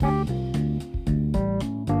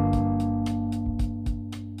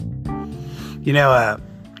You know,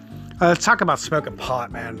 let's talk about smoking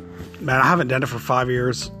pot, man. Man, I haven't done it for 5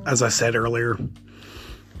 years, as I said earlier.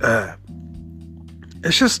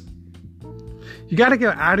 It's just, you got to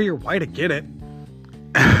go out of your way to get it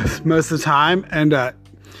most of the time. And,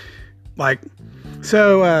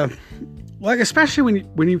 especially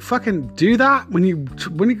when you fucking do that, when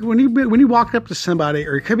you walk up to somebody,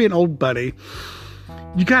 or it could be an old buddy,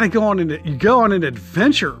 you got to go on an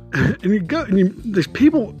adventure, and there's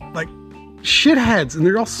people like shitheads, and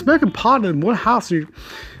they're all smoking pot in one house, and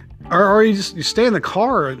you stay in the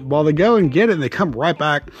car while they go and get it, and they come right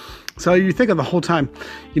back. So you think of the whole time,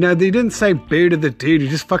 they didn't say boo to the dude, you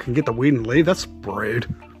just fucking get the weed and leave. That's rude.